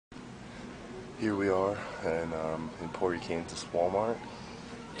Here we are in Puerto Kansas Walmart.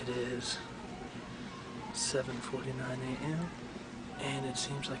 It is 7:49 a.m. and it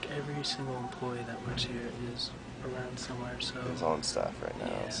seems like every single employee that works here is around somewhere. So It's on staff right now.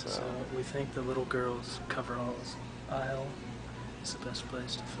 yeah, so we think the little girl's coveralls aisle is the best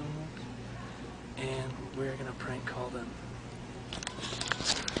place to film it, and we're gonna prank call them.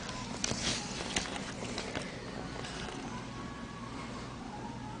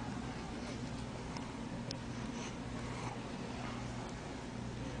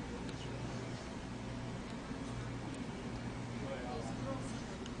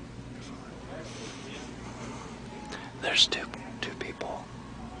 There's two people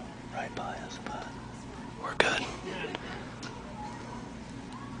right by us, but we're good.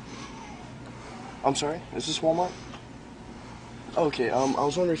 I'm sorry, is this Walmart? Okay, I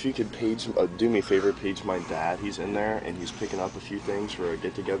was wondering if you could do me a favor, page my dad. He's in there and he's picking up a few things for a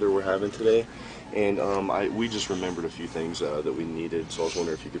get-together we're having today. And we just remembered a few things that we needed, so I was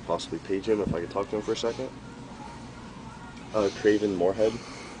wondering if you could possibly page him, if I could talk to him for a second. Craven, Morhead?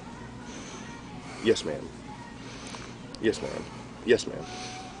 Yes, ma'am. Yes, ma'am. Yes, ma'am.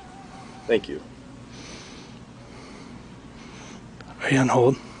 Thank you. Are you on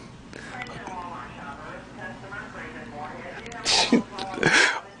hold?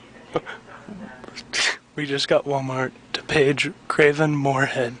 We just got Walmart to page Craven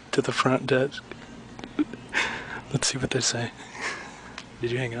Morhead to the front desk. Let's see what they say.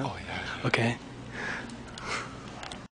 Did you hang up? Oh, yeah. Okay.